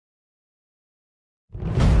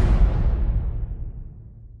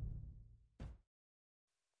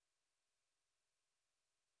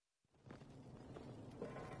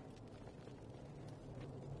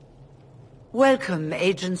Welcome,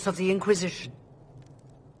 agents of the Inquisition.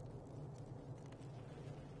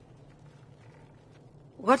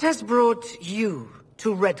 What has brought you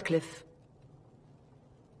to Redcliffe?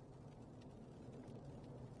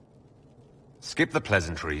 Skip the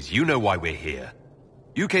pleasantries. You know why we're here.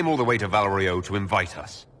 You came all the way to Valrio to invite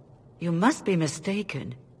us. You must be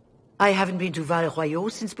mistaken. I haven't been to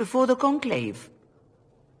Valrio since before the Conclave.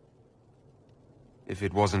 If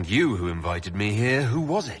it wasn't you who invited me here, who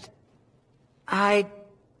was it?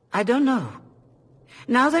 I don't know.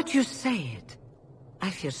 Now that you say it, I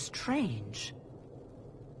feel strange.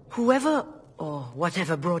 Whoever or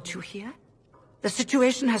whatever brought you here, the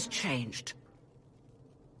situation has changed.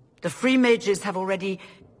 The Free Mages have already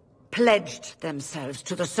pledged themselves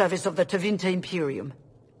to the service of the Tevinter Imperium.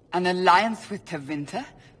 An alliance with Tevinter?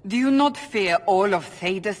 Do you not fear all of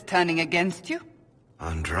Thedas turning against you?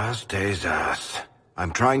 Andraste's ass.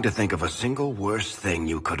 I'm trying to think of a single worse thing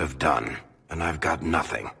you could have done, and I've got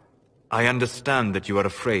nothing. I understand that you are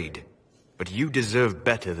afraid, but you deserve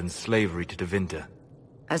better than slavery to Tevinter.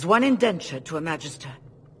 As one indentured to a Magister,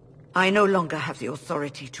 I no longer have the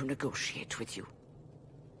authority to negotiate with you.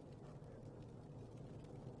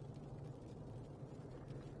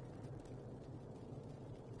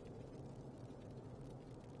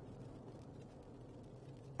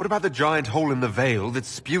 What about the giant hole in the veil that's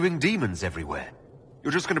spewing demons everywhere?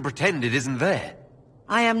 You're just going to pretend it isn't there?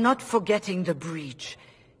 I am not forgetting the breach,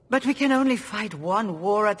 but we can only fight one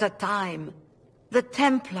war at a time. The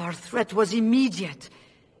Templar threat was immediate.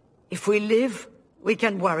 If we live, we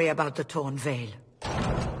can worry about the torn veil.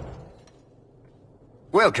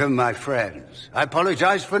 Welcome, my friends. I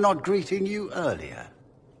apologize for not greeting you earlier.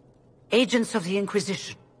 Agents of the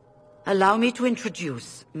Inquisition, allow me to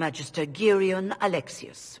introduce Magister Girion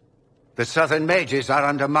Alexius. The Southern Mages are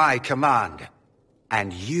under my command.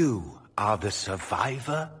 And you are the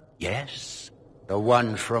survivor, yes? The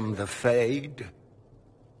one from the Fade?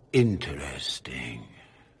 Interesting.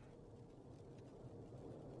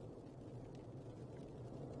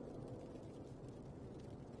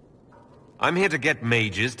 I'm here to get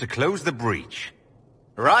mages to close the breach.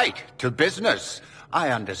 Right, to business. I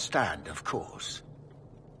understand, of course.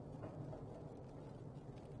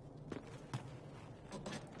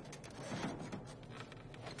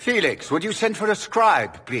 Felix, would you send for a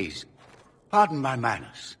scribe, please? Pardon my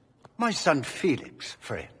manners. My son Felix,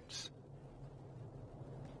 friends.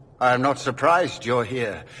 I am not surprised you're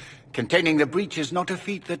here. Containing the breach is not a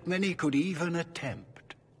feat that many could even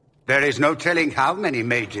attempt. There is no telling how many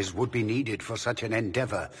mages would be needed for such an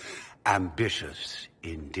endeavor. Ambitious,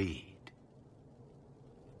 indeed.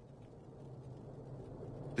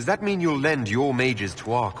 Does that mean you'll lend your mages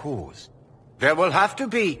to our cause? There will have to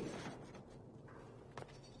be.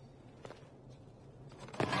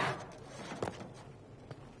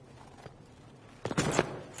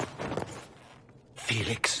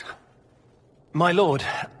 Felix. My lord,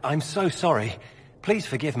 I'm so sorry. Please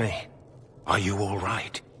forgive me. Are you all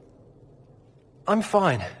right? I'm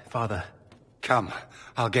fine, Father. Come,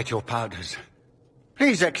 I'll get your powders.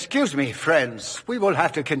 Please excuse me, friends. We will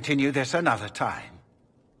have to continue this another time.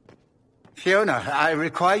 Fiona, I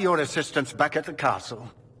require your assistance back at the castle.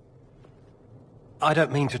 I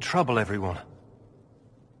don't mean to trouble everyone.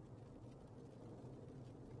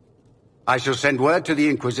 I shall send word to the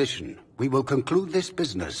Inquisition. We will conclude this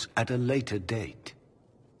business at a later date.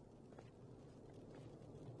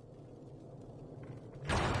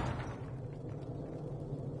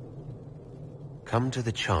 Come to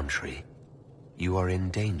the Chantry. You are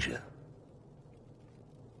in danger.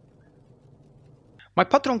 My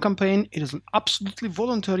Patreon campaign is an absolutely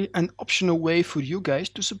voluntary and optional way for you guys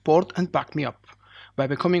to support and back me up. By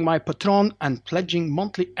becoming my patron and pledging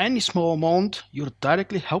monthly any small amount, you're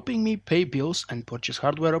directly helping me pay bills and purchase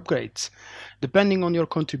hardware upgrades. Depending on your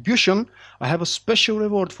contribution, I have a special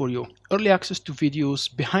reward for you. Early access to videos,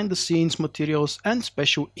 behind the scenes materials and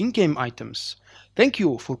special in-game items. Thank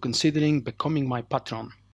you for considering becoming my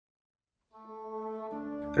patron.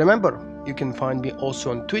 Remember, you can find me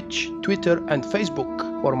also on Twitch, Twitter and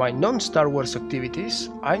Facebook. For my non-Star Wars activities,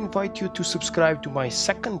 I invite you to subscribe to my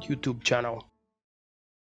second YouTube channel.